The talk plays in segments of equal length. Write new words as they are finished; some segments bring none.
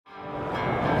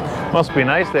Must be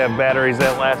nice to have batteries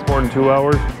that last more than 2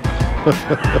 hours.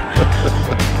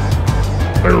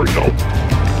 There we go.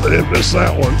 I didn't miss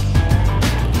that one.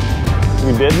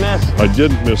 You did miss? I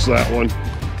didn't miss that one.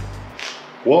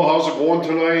 Well, how's it going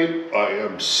tonight? I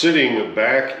am sitting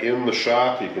back in the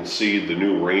shop. You can see the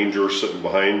new Ranger sitting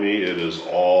behind me. It is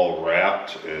all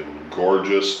wrapped and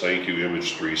gorgeous. Thank you,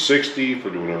 Image 360, for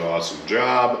doing an awesome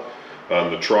job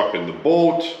on the truck and the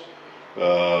boat.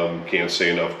 Can't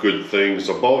say enough good things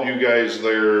about you guys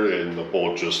there, and the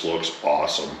boat just looks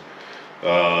awesome.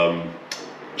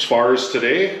 As far as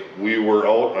today, we were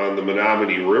out on the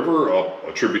Menominee River, up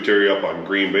a tributary up on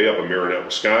Green Bay, up in Marinette,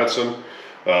 Wisconsin.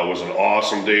 It was an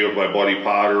awesome day with my buddy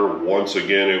Potter. Once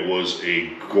again, it was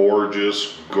a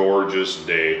gorgeous, gorgeous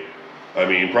day. I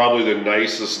mean, probably the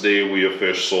nicest day we have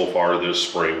fished so far this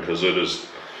spring, because it is,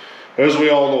 as we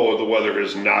all know, the weather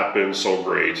has not been so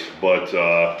great. But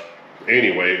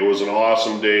anyway, it was an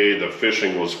awesome day. The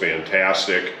fishing was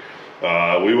fantastic.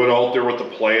 We went out there with the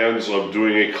plans of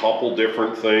doing a couple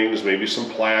different things, maybe some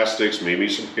plastics, maybe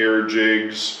some hair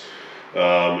jigs.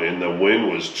 And the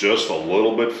wind was just a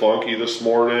little bit funky this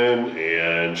morning,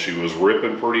 and she was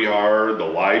ripping pretty hard. The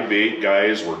live bait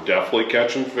guys were definitely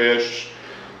catching fish.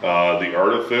 The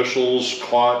artificials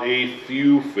caught a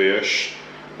few fish.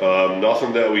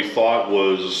 Nothing that we thought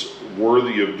was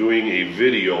worthy of doing a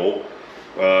video.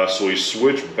 So we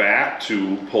switched back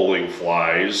to pulling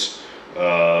flies,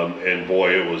 and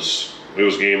boy, it was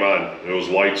game on. It was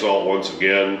lights out once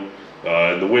again.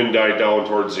 And the wind died down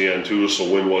towards the end too, so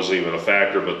wind wasn't even a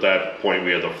factor. But at that point,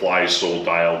 we had the flies so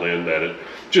dialed in that it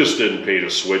just didn't pay to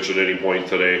switch at any point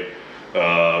today.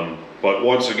 But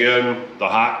once again, the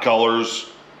hot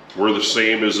colors were the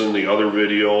same as in the other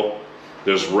video.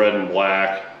 This red and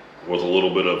black with a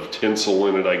little bit of tinsel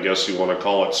in it, I guess you want to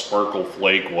call it, sparkle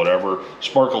flake, whatever,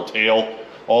 sparkle tail.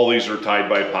 All these are tied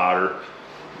by Potter.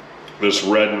 This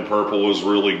red and purple was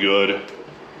really good.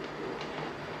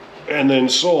 And then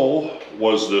so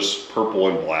was this purple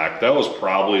and black. That was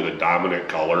probably the dominant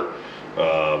color.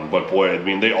 But boy, I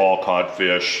mean, they all caught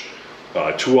fish.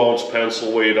 2-ounce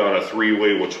pencil weight on a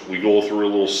 3-way, which we go through a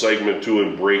little segment to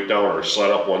and break down our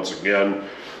setup once again.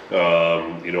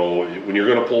 You know, when you're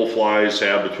going to pull flies,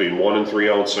 have between 1 and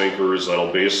 3-ounce anchors.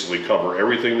 That'll basically cover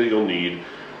everything that you'll need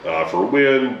for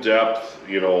wind, depth,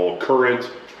 you know,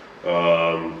 current.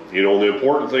 You know, the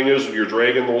important thing is when you're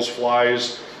dragging those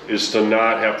flies is to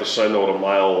not have to send out a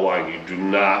mile of line. You do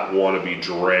not want to be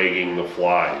dragging the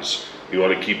flies. You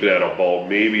want to keep it at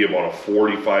maybe about a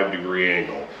 45-degree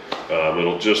angle.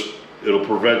 It'll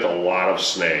prevent a lot of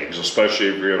snags, especially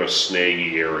if you're in a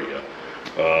snaggy area.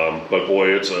 But boy,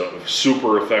 it's a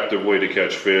super effective way to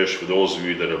catch fish. For those of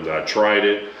you that have not tried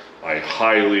it, I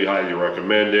highly, highly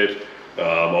recommend it.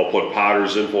 I'll put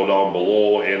Potter's info down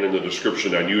below and in the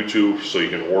description on YouTube, so you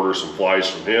can order some flies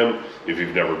from him if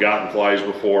you've never gotten flies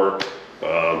before.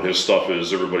 His stuff,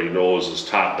 is, everybody knows, is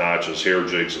top notch. His hair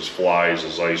jigs, his flies,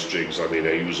 his ice jigs. I mean,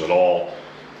 I use it all.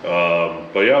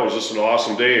 But yeah, it was just an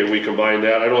awesome day, and we combined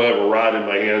that. I don't have a rod in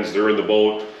my hands, they're in the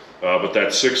boat, but that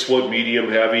 6-foot medium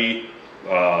heavy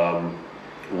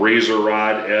razor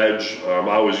rod edge.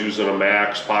 I was using a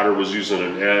MAXX, Potter was using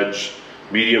an edge,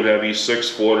 medium heavy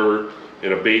 6-footer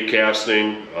in a bait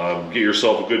casting. Get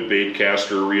yourself a good bait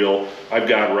caster reel. I've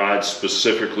got rods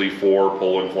specifically for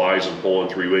pulling flies and pulling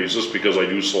 3-ways, just because I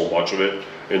do so much of it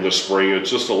in the spring. It's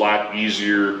just a lot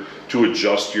easier to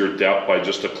adjust your depth by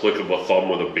just a click of a thumb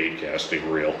with a bait casting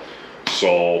reel.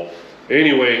 So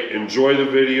anyway, enjoy the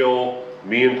video.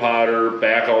 Me and Potter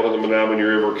back out on the Menominee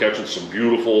River catching some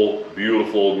beautiful,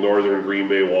 beautiful northern Green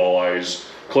Bay walleyes.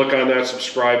 Click on that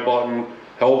subscribe button,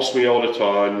 helps me out a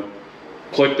ton.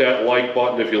 Click that like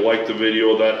button if you like the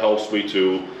video, that helps me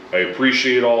too. I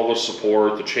appreciate all the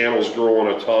support. The channel's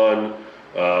growing a ton.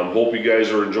 Hope you guys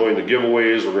are enjoying the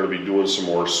giveaways. We're going to be doing some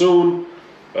more soon.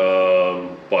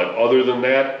 But other than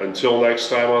that, until next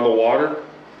time on the water,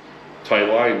 tight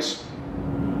lines.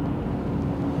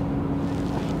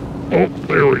 Oh,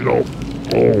 there we go.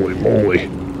 Holy moly.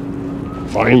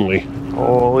 Finally.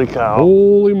 Holy cow.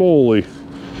 Holy moly.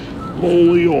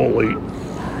 Holy moly.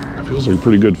 Feels like a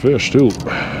pretty good fish too.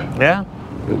 Yeah?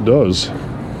 It does.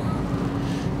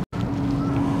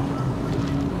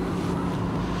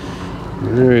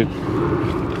 Alright.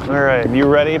 Alright, you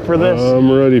ready for this? I'm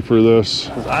ready for this.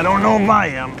 I don't know if I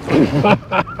am.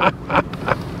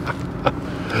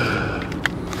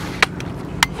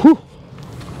 Whew.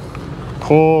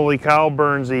 Holy cow,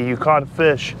 Burnsy, you caught a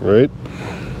fish. Right?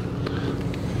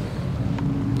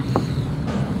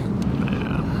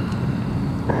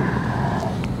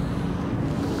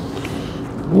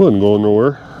 Wasn't going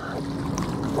nowhere.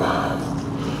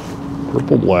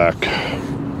 Purple black.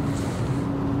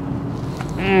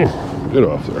 Get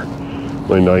off there.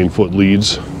 My 9-foot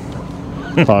leads.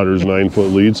 Potter's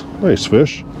 9-foot leads. Nice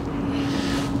fish.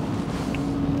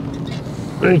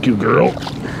 Thank you, girl.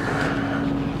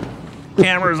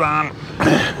 Camera's on.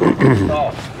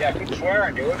 Oh, yeah, keep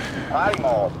swearing, dude. Potty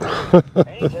mode.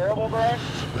 Ain't he terrible, Brian?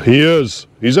 He is.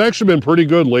 He's actually been pretty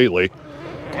good lately.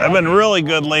 I've been really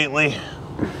good lately.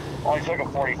 Only took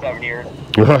him 47 years.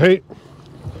 Right?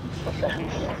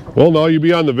 Well, now you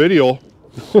be on the video.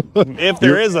 If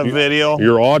there is a video.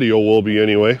 Your audio will be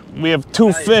anyway. We have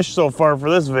 2 fish so far for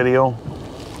this video.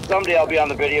 Someday I'll be on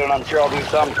the video and I'm sure I'll do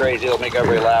something crazy that'll make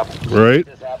everybody laugh. Right?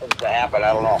 This happens to happen,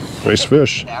 I don't know. Nice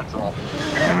fish. Natural.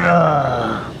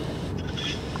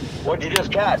 What'd you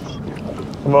just catch?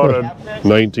 About a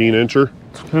 19-incher.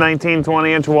 19,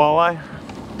 20-inch walleye.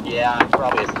 Yeah,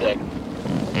 probably a stick.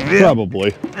 Yeah,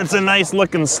 Probably. it's a nice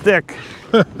looking stick.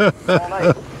 Oh,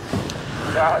 nice.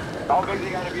 How big they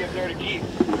gotta be up there to keep?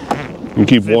 You can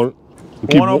keep one. You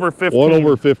keep 1 over 15. 1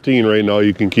 over 15 right now.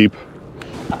 You can keep.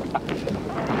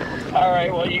 All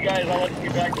right, well, you guys, I'll let you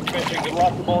get back to fishing. Good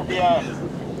luck to both of you.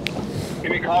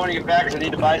 Give me a call when you get back because I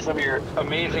need to buy some of your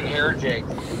amazing hair jigs.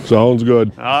 Sounds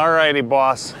good. All righty,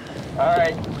 boss. All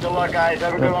right, good luck, guys.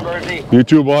 Have a good one, Bertie. You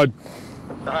too, bud.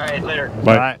 All right, later.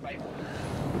 Bye. Bye.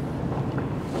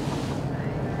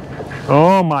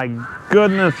 Oh my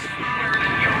goodness.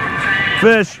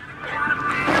 Fish.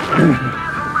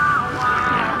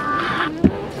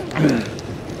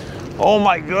 Oh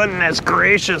my goodness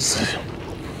gracious.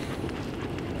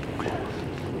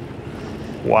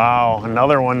 Wow,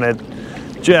 another one that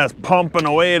just pumping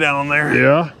away down there.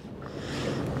 Yeah.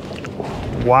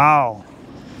 Wow.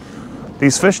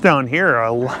 These fish down here are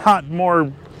a lot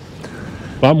more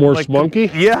like,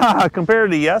 spunky. Yeah, compared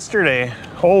to yesterday.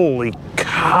 Holy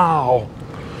cow.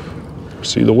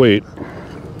 See the weight.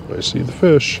 I see the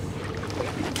fish.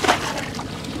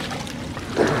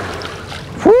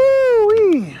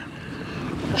 Woo-wee.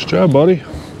 Nice job, buddy.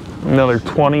 Another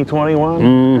 20, 21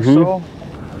 or so.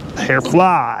 Hair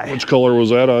fly. Which color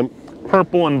was that on?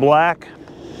 Purple and black.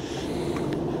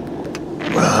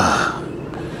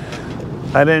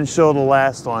 I didn't show the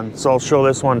last one, so I'll show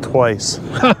this one twice.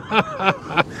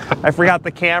 I forgot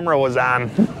the camera was on.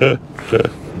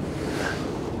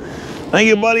 Thank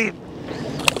you, buddy.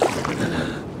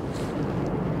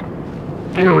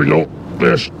 There we go.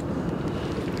 Fish.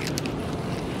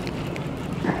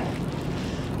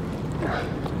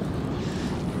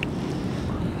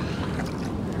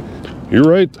 You're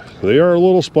right. They are a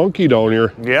little spunky down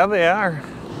here. Yeah, they are.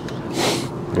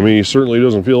 I mean, he certainly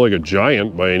doesn't feel like a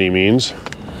giant by any means.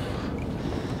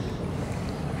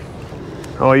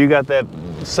 Oh, you got that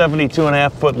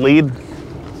 72.5-foot lead?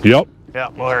 Yep. Yeah,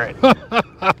 all right.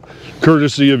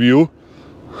 Courtesy of you.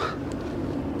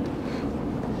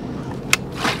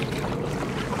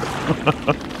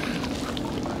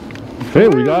 Hey,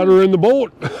 we got her in the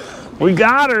boat. We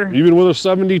got her. Even with a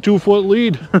 72-foot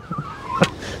lead.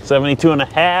 72.5.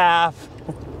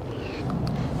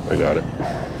 I got it.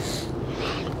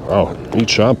 Oh, he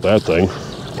chomped that thing.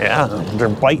 Yeah, they're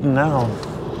biting now.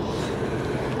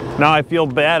 Now I feel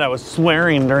bad. I was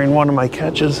swearing during one of my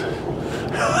catches.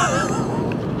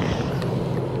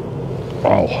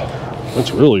 Wow,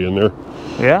 that's really in there.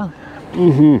 Yeah.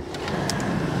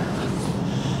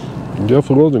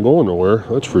 Definitely wasn't going nowhere,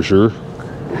 that's for sure.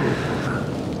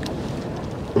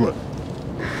 Come on.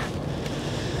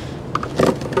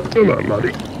 Come on,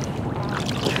 buddy.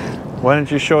 Why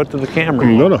didn't you show it to the camera?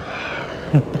 I'm gonna.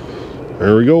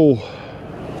 There we go.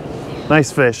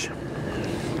 Nice fish.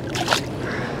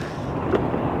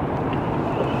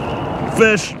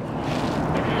 Fish.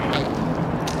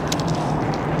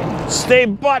 Stay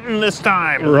button this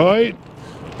time. Right?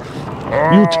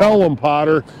 You tell him,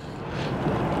 Potter.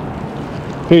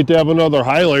 Hate to have another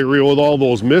highlight reel with all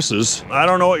those misses. I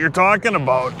don't know what you're talking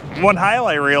about. What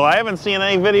highlight reel? I haven't seen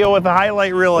any video with a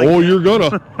highlight reel like Oh, that. you're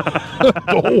gonna.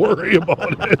 Don't worry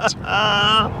about it.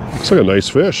 Looks like a nice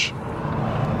fish.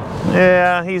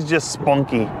 Yeah, he's just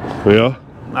spunky. Yeah?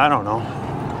 I don't know.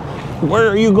 Where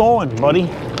are you going, buddy?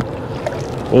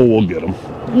 Oh, we'll get him.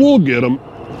 We'll get him.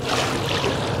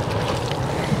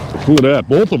 Look at that,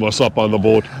 both of us up on the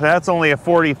boat. That's only a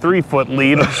 43-foot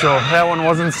lead, so that one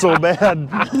wasn't so bad.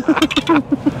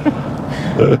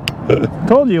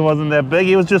 Told you he wasn't that big,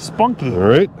 he was just spunky. All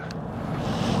right.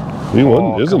 He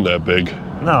isn't that big.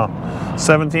 No,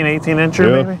 17, 18 incher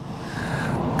Yeah. maybe?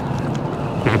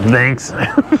 Thanks.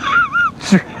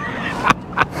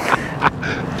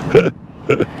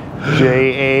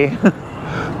 J.A.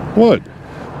 What?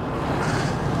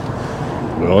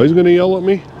 No, he's gonna yell at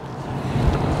me?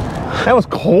 That was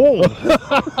cold.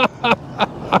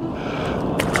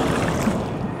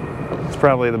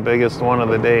 probably the biggest one of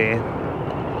the day.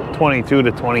 22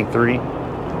 to 23.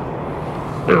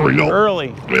 There we go.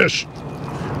 Early. Fish.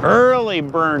 Early,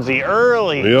 Burnsy,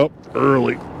 early. Yep,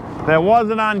 early. That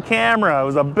wasn't on camera. It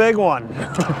was a big one.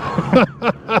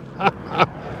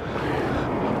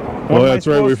 Oh, that's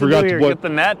right. We forgot to put get the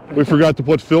net. We forgot to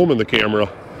put film in the camera.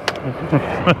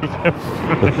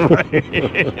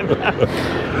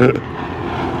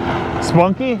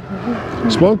 Spunky?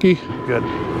 Spunky. Good.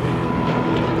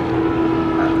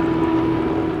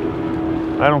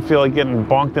 I don't feel like getting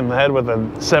bonked in the head with a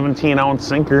 17-ounce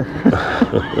sinker.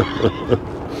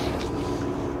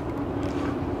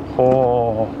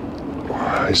 Oh.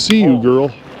 I see you,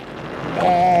 girl.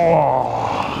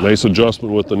 Oh. Nice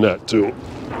adjustment with the net, too.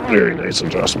 Very nice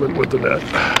adjustment with the net.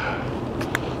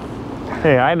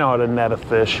 Hey, I know how to net a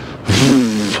fish.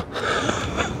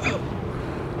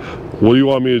 What do you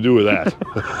want me to do with that?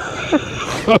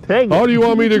 How do you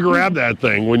want me to grab that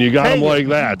thing when you got him like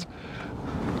that?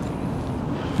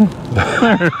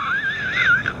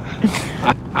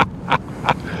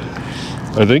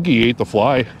 I think he ate the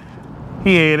fly.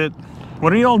 He ate it.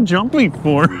 What are y'all jumping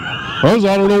for? Because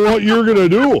I don't know what you're going to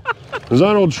do. Because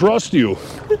I don't trust you.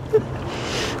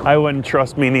 I wouldn't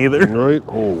trust me neither. Right?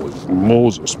 Holy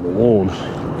Moses Malone.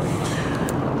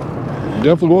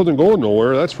 Definitely wasn't going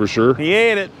nowhere, that's for sure. He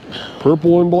ate it.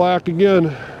 Purple and black again.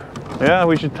 Yeah,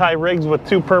 we should tie rigs with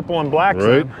 2 purple and blacks.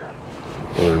 Right?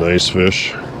 Another nice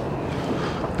fish.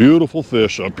 Beautiful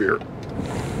fish up here.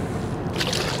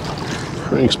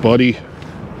 Thanks, buddy.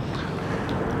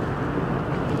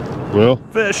 Well,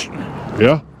 Fish.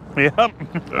 yeah? Yep.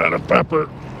 Add a pepper.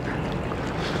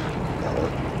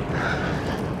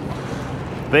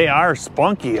 They are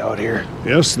spunky out here.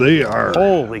 Yes, they are.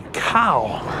 Holy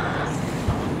cow.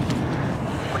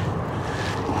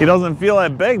 He doesn't feel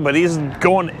that big, but he's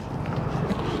going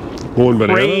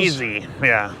Bananas? crazy.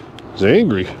 Yeah. He's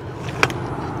angry.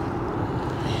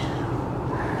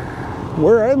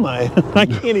 Where am I? I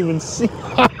can't even see.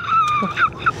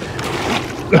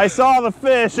 I saw the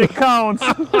fish, it counts.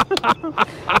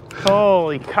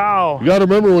 Holy cow. You gotta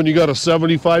remember when you got a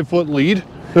 75-foot lead,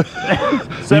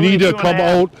 you need to come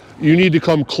out, you need to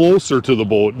come closer to the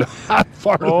boat, not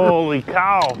farther. Holy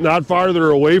cow. Not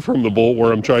farther away from the boat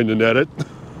where I'm trying to net it.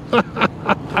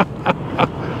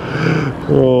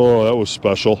 Oh, that was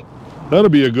special. That'll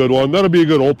be a good one. That'll be a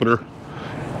good opener.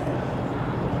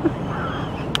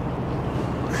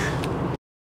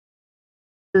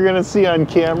 You're gonna see on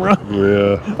camera.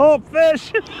 Yeah. Oh,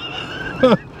 fish!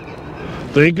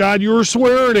 Thank God you were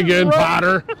swearing again,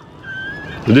 Potter.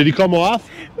 Did he come off?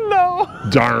 No.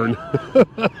 Darn.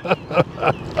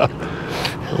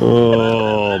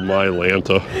 Oh, my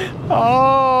Lanta.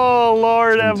 Oh,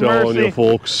 Lord have mercy. I'm telling you,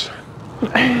 folks.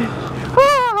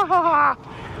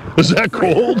 Is that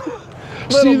cold?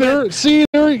 See there,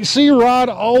 see rod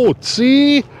out.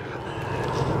 See?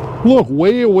 Look,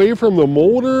 way away from the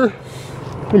motor.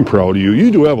 I'm proud of you.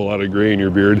 You do have a lot of gray in your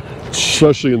beard,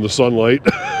 especially in the sunlight.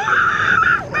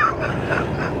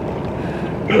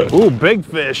 Ooh, big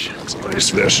fish. That's a nice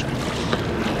fish.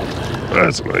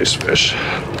 That's a nice fish.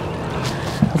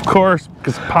 Of course,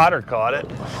 because Potter caught it.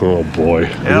 Oh boy,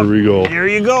 here we go. Here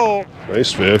you go.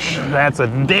 Nice fish. That's a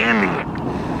dandy.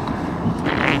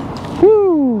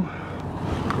 Woo.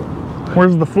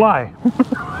 Where's the fly?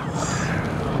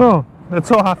 Oh,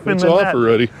 it's off in It's the off net.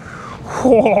 already.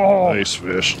 Whoa. Nice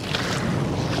fish.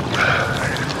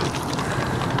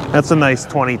 That's a nice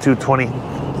 22, 20.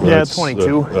 Yeah,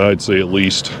 22. I'd say at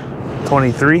least.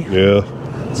 23. Yeah.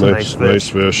 It's a nice fish. Nice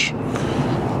fish.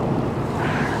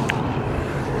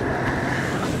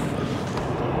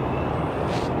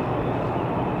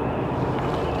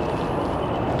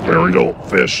 There we go,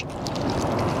 fish.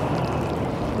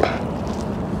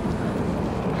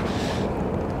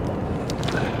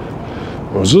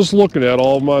 I was just looking at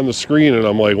all of them on the screen and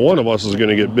I'm like, one of us is going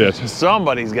to get bit.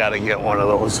 Somebody's got to get one of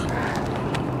those.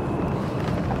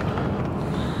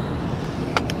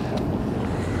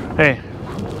 Hey,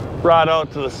 rod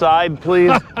out to the side, please.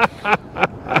 I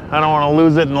don't want to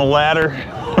lose it in the ladder.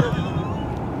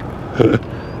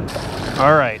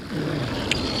 All right.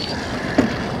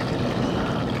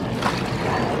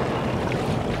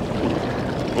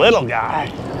 Little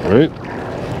guy. All right.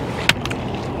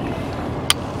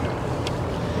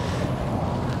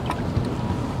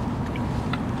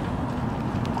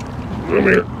 Come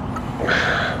here.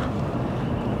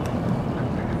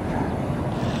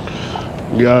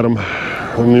 Got him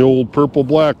on the old purple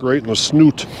black right in the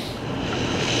snoot.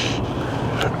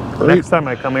 Right. Next time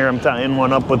I come here, I'm tying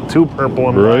one up with 2 purple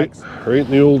and Right, blacks. right in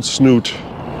the old snoot.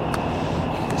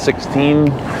 16.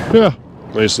 Yeah,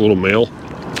 nice little male.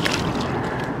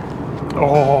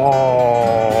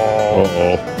 Oh.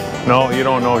 Uh-oh. No, you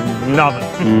don't know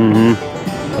nothing.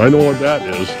 I know what that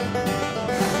is.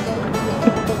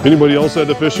 Anybody else had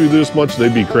to fish you this much,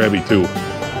 they'd be crabby too.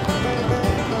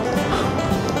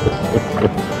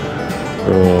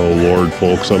 Oh, Lord,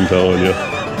 folks, I'm telling you.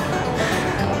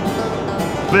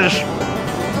 Fish.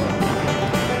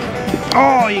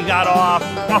 Oh, you got off.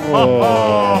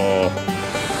 Oh.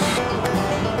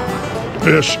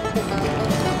 Fish.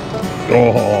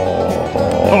 Oh.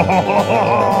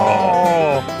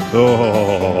 Oh.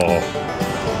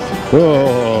 Oh.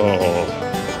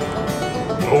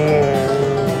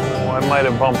 Oh, I might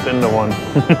have bumped into one.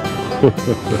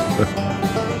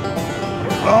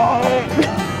 Oh.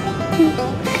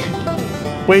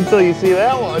 Wait till you see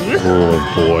that one. Oh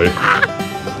boy.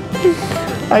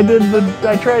 I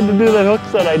tried to do that hook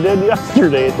set I did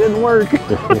yesterday. It didn't work.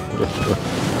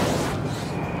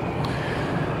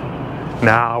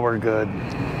 Nah, we're good.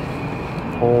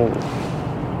 Oh.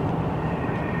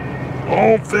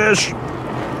 Oh, fish.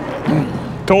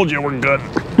 Told you we're good.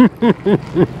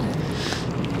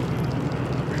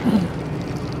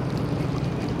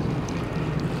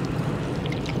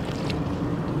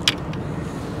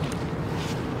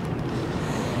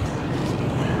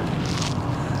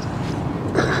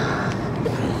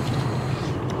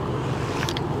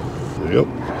 Yep.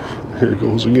 Here it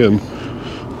goes again.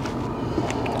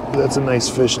 That's a nice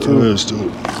fish too. It is too.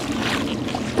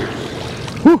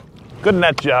 Whew. Good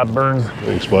net job, Burns.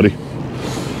 Thanks, buddy.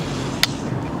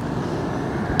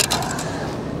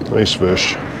 Nice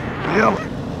fish. Yep.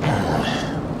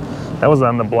 That was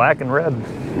on the black and red.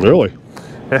 Really?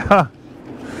 Yeah.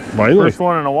 Finally. First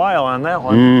one in a while on that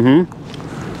one. Mm-hmm.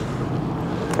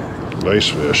 Nice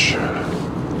fish.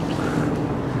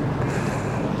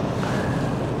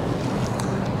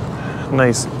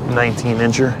 Nice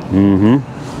 19-incher. Mm-hmm.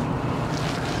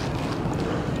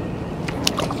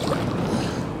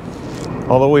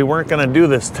 Although we weren't going to do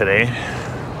this today,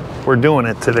 we're doing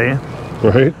it today.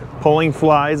 Right? Pulling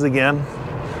flies again.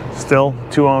 Still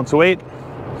 2-ounce weight.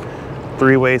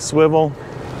 3-way swivel.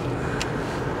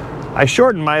 I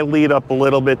shortened my lead up a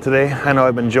little bit today. I know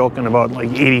I've been joking about like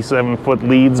 87-foot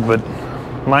leads, but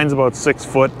mine's about 6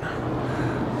 foot.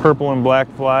 Purple and black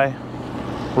fly.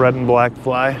 Red and black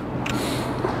fly.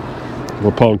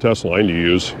 What pound test line do you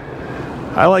use?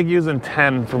 I like using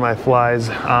 10 for my flies.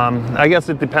 I guess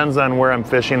it depends on where I'm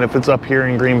fishing. If it's up here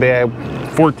in Green Bay,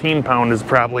 14 pound is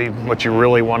probably what you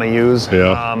really want to use.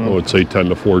 Yeah, I would say 10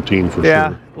 to 14 for yeah,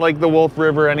 sure. like the Wolf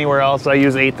River, anywhere else, I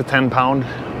use 8 to 10 pound.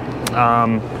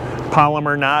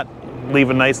 Polymer knot, leave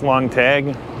a nice long tag,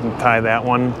 and tie that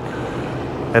one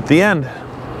at the end.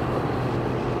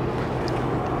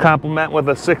 Complement with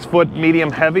a 6 foot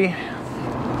medium heavy.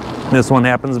 This one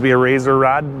happens to be a razor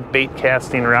rod, bait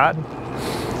casting rod.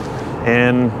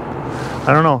 And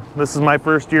I don't know, this is my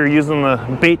first year using the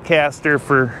bait caster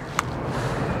for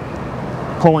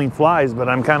pulling flies, but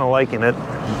I'm kind of liking it.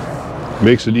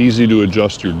 Makes it easy to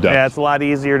adjust your depth. Yeah, it's a lot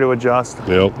easier to adjust.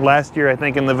 Yep. Last year, I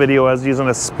think in the video, I was using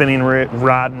a spinning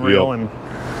rod and reel, and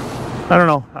I don't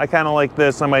know, I kind of like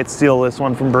this. I might steal this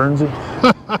one from Burnsy.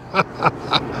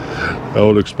 I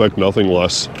would expect nothing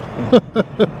less.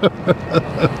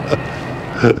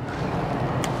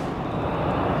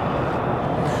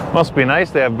 Must be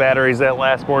nice to have batteries that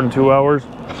last more than 2 hours.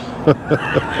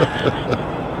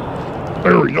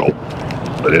 There we go.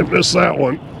 I didn't miss that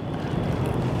one.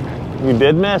 You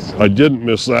did miss? I didn't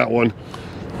miss that one.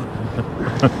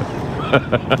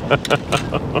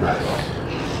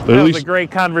 That was a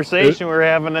great conversation we were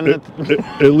having.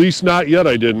 At least not yet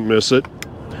I didn't miss it.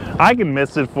 I can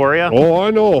miss it for you. Oh, I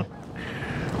know.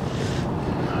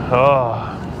 Oh.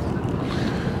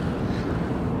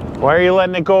 Why are you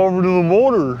letting it go over to the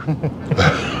motor?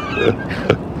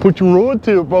 Put your rod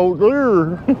tip out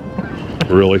there.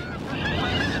 Really?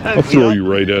 I'll throw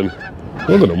you right in.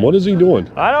 Look at him. What is he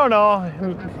doing? I don't know.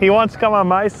 He wants to come on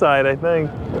my side, I think.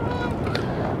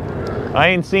 I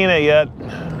ain't seen it yet.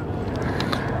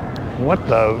 What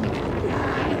the?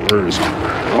 Where is he?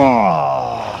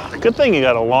 Oh, good thing you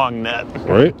got a long net.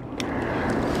 Right?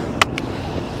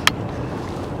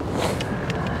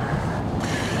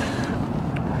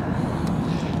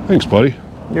 Thanks, buddy.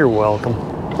 You're welcome.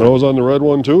 I was on the red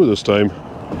one too this time.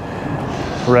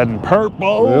 Red and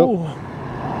purple. Yep.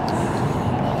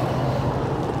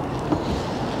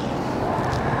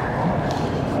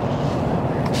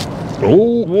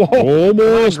 Oh, whoa.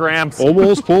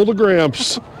 Almost pulled a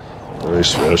Gramps.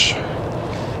 Nice fish.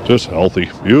 Just healthy,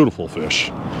 beautiful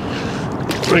fish.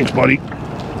 Thanks, buddy.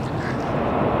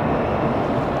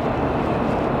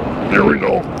 There we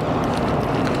go.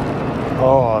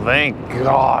 Oh, thank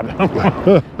God.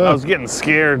 I was getting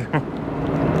scared.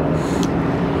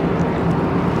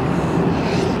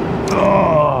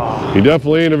 Oh. He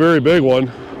definitely ain't a very big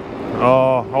one.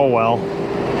 Oh well.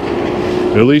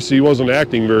 At least he wasn't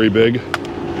acting very big.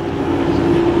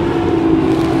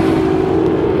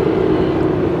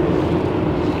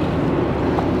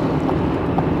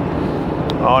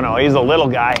 Oh no, he's a little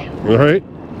guy. All right.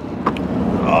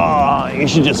 Oh, you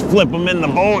should just flip him in the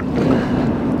boat.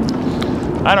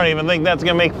 I don't even think that's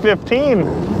gonna make 15.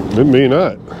 It may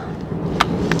not.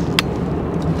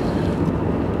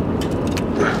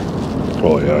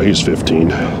 Oh yeah, he's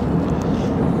 15.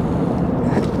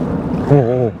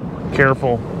 Oh,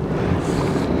 careful.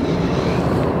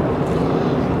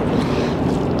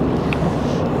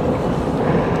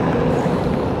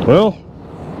 Well,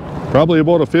 probably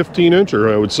about a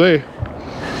 15-incher, I would say.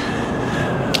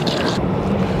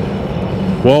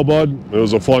 Well, bud, it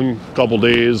was a fun couple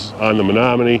days on the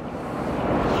Menominee.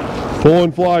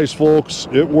 Pulling flies, folks.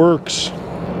 It works.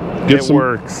 Get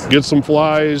some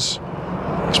flies,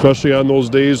 especially on those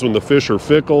days when the fish are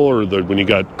fickle or when you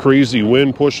got crazy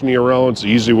wind pushing you around. It's an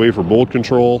easy way for boat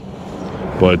control.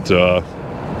 But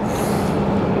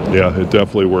yeah, it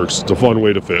definitely works. It's a fun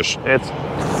way to fish. It's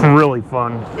really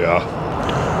fun.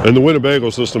 Yeah. And the Winnebago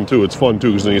system too, it's fun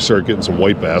too, because then you start getting some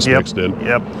white bass mixed in.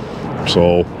 Yep.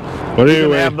 So, but you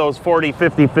anyway. can have those 40,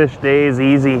 50 fish days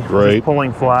easy. Right. Just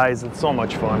pulling flies. It's so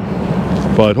much fun.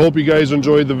 But hope you guys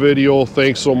enjoyed the video.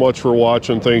 Thanks so much for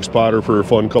watching. Thanks, Potter, for a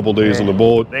fun couple days in the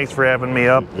boat. Thanks for having me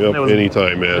up. Yep,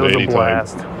 anytime, man. It was anytime. a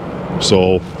blast.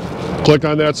 So, click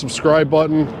on that subscribe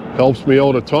button. Helps me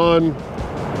out a ton.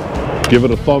 Give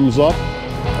it a thumbs up.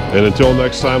 And until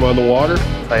next time on the water.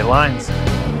 Tight lines.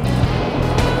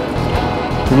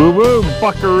 Woo woo,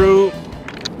 buckaroo.